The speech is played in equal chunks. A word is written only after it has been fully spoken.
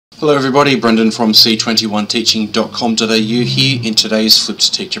Hello everybody, Brendan from c21teaching.com.au here. In today's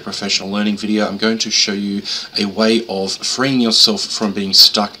Flipped Teacher Professional Learning video, I'm going to show you a way of freeing yourself from being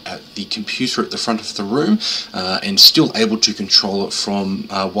stuck at the computer at the front of the room and still able to control it from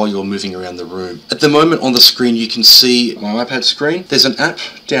while you're moving around the room. At the moment on the screen you can see my iPad screen. There's an app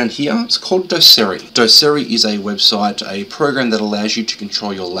down here, it's called Doceri. Doceri is a website, a program that allows you to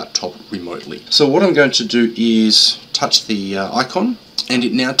control your laptop remotely. So what I'm going to do is touch the icon, and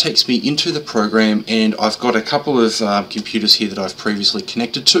it now takes me into the program, and I've got a couple of computers here that I've previously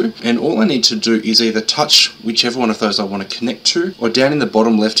connected to, and all I need to do is either touch whichever one of those I want to connect to, or down in the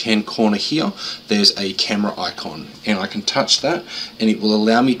bottom left hand corner here there's a camera icon, and I can touch that and it will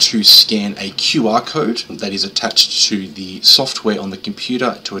allow me to scan a QR code that is attached to the software on the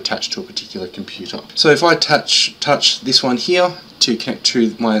computer to attach to a particular computer. So if I touch this one here to connect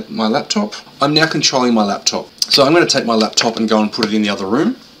to my laptop, I'm now controlling my laptop. So I'm going to take my laptop and go and put it in the other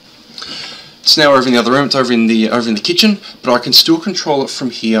room. It's now over in the other room, it's over in the kitchen, but I can still control it from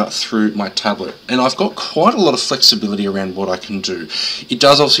here through my tablet. And I've got quite a lot of flexibility around what I can do. It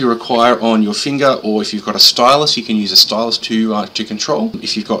does obviously require on your finger, or if you've got a stylus, you can use a stylus to control.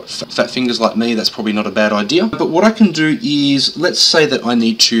 If you've got fat fingers like me, that's probably not a bad idea. But what I can do is, let's say that I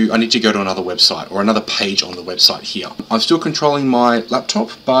need to go to another website or another page on the website here. I'm still controlling my laptop,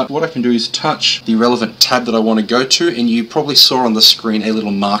 but what I can do is touch the relevant tab that I want to go to, and you probably saw on the screen a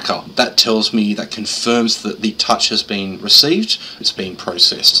little marker. That tells me, that confirms that the touch has been received, it's being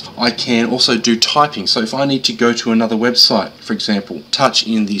processed. I can also do typing, so if I need to go to another website, for example, touch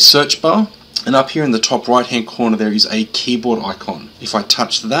in the search bar, and up here in the top right hand corner there is a keyboard icon. If I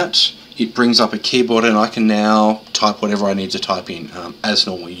touch that, it brings up a keyboard, and I can now type whatever I need to type in as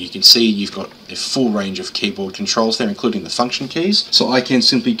normal. You can see you've got a full range of keyboard controls there, including the function keys. So I can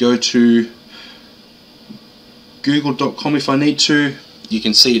simply go to google.com if I need to. You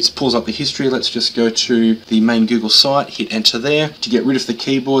can see it pulls up the history. Let's just go to the main Google site, hit enter there. To get rid of the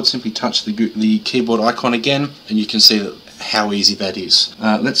keyboard, simply touch the keyboard icon again, and you can see that how easy that is.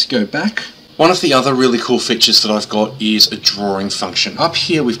 Let's go back. One of the other really cool features that I've got is a drawing function. Up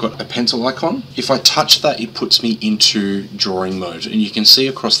here we've got a pencil icon. If I touch that, it puts me into drawing mode, and you can see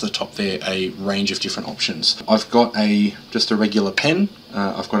across the top there a range of different options. I've got just a regular pen,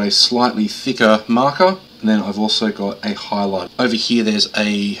 I've got a slightly thicker marker, and then I've also got a highlight. Over here there's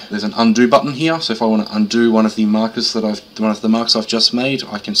an undo button here, so if I want to undo one of the marks I've just made,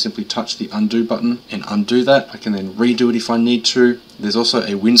 I can simply touch the undo button and undo that. I can then redo it if I need to. There's also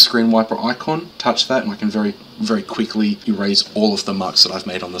a windscreen wiper icon. Touch that and I can very quickly erase all of the marks that I've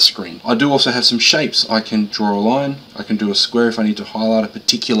made on the screen. I do also have some shapes. I can draw a line, I can do a square if I need to highlight a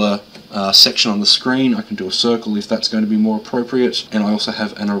particular section on the screen, I can do a circle if that's going to be more appropriate, and I also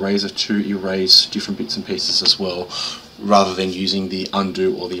have an eraser to erase different bits and pieces as well, rather than using the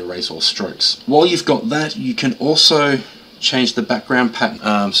undo or the erase all strokes. While you've got that, you can also change the background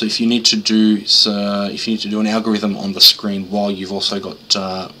pattern. So if you need to do an algorithm on the screen while you've also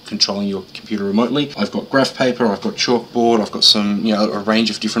got controlling your computer remotely, I've got graph paper, I've got chalkboard, I've got some a range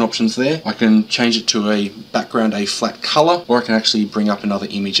of different options there. I can change it to a background, a flat color, or I can actually bring up another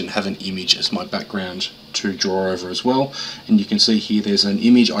image and have an image as my background to draw over as well. And you can see here there's an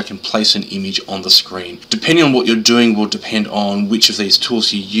image. I can place an image on the screen. Depending on what you're doing will depend on which of these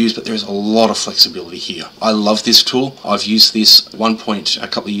tools you use, but there's a lot of flexibility here. I love this tool. I've used this at one point a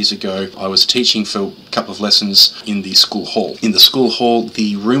couple of years ago. I was teaching for a couple of lessons in the school hall. In the school hall,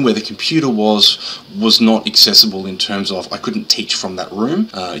 the room where the computer was not accessible in terms of I couldn't teach from that room.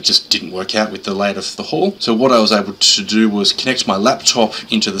 It just didn't work out with the layout of the hall. So what I was able to do was connect my laptop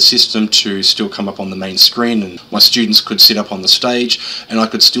into the system to still come up on the main screen, and my students could sit up on the stage, and I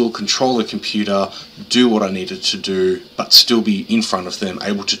could still control the computer, do what I needed to do, but still be in front of them,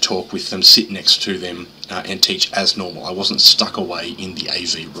 able to talk with them, sit next to them, and teach as normal. I wasn't stuck away in the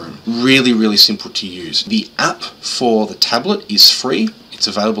AV room. Really, really simple to use. The app for the tablet is free. It's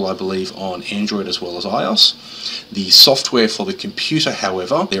available, I believe, on Android as well as iOS. The software for the computer,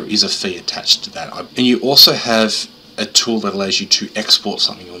 however, there is a fee attached to that. And you also have a tool that allows you to export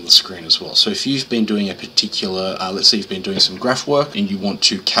something on the screen as well. So if you've been doing a particular, let's say you've been doing some graph work and you want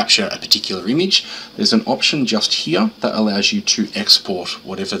to capture a particular image, there's an option just here that allows you to export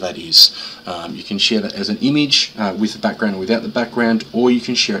whatever that is. You can share that as an image with the background or without the background, or you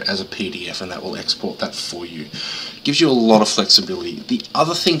can share it as a PDF and that will export that for you. Gives you a lot of flexibility. The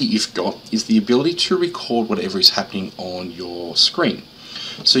other thing that you've got is the ability to record whatever is happening on your screen.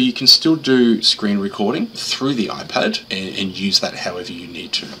 So you can still do screen recording through the iPad and use that however you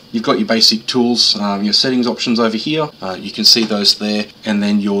need to. You've got your basic tools, your settings options over here. You can see those there, and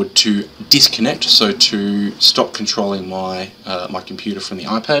then your to disconnect, so to stop controlling my my computer from the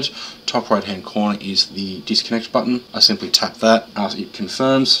iPad. Top right hand corner is the disconnect button. I simply tap that, it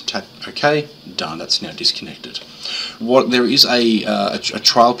confirms, tap OK, done, that's now disconnected. There is a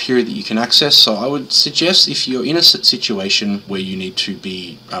trial period that you can access, so I would suggest if you're in a situation where you need to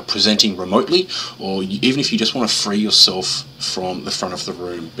be presenting remotely, or even if you just want to free yourself from the front of the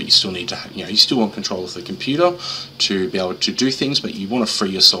room, but you still need to, you still want control of the computer to be able to do things, but you want to free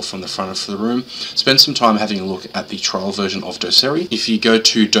yourself from the front of the room, spend some time having a look at the trial version of Doceri. If you go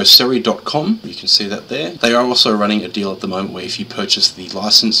to doceri.com, you can see that there. They are also running a deal at the moment where if you purchase the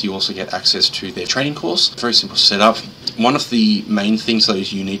license, you also get access to their training course. Very simple setup. One of the main things though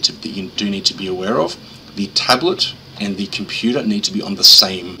is that you do need to be aware of, the tablet and the computer need to be on the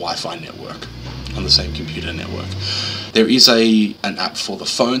same Wi-Fi network, on the same computer network. There is an app for the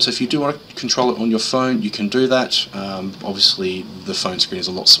phone, so if you do want to control it on your phone, you can do that. Obviously the phone screen is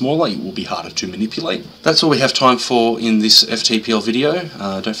a lot smaller, it will be harder to manipulate. That's all we have time for in this FTPL video.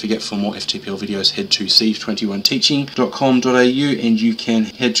 Don't forget, for more FTPL videos, head to c21teaching.com.au and you can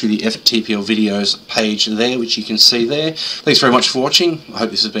head to the FTPL videos page there, which you can see there. Thanks very much for watching. I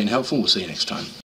hope this has been helpful. We'll see you next time.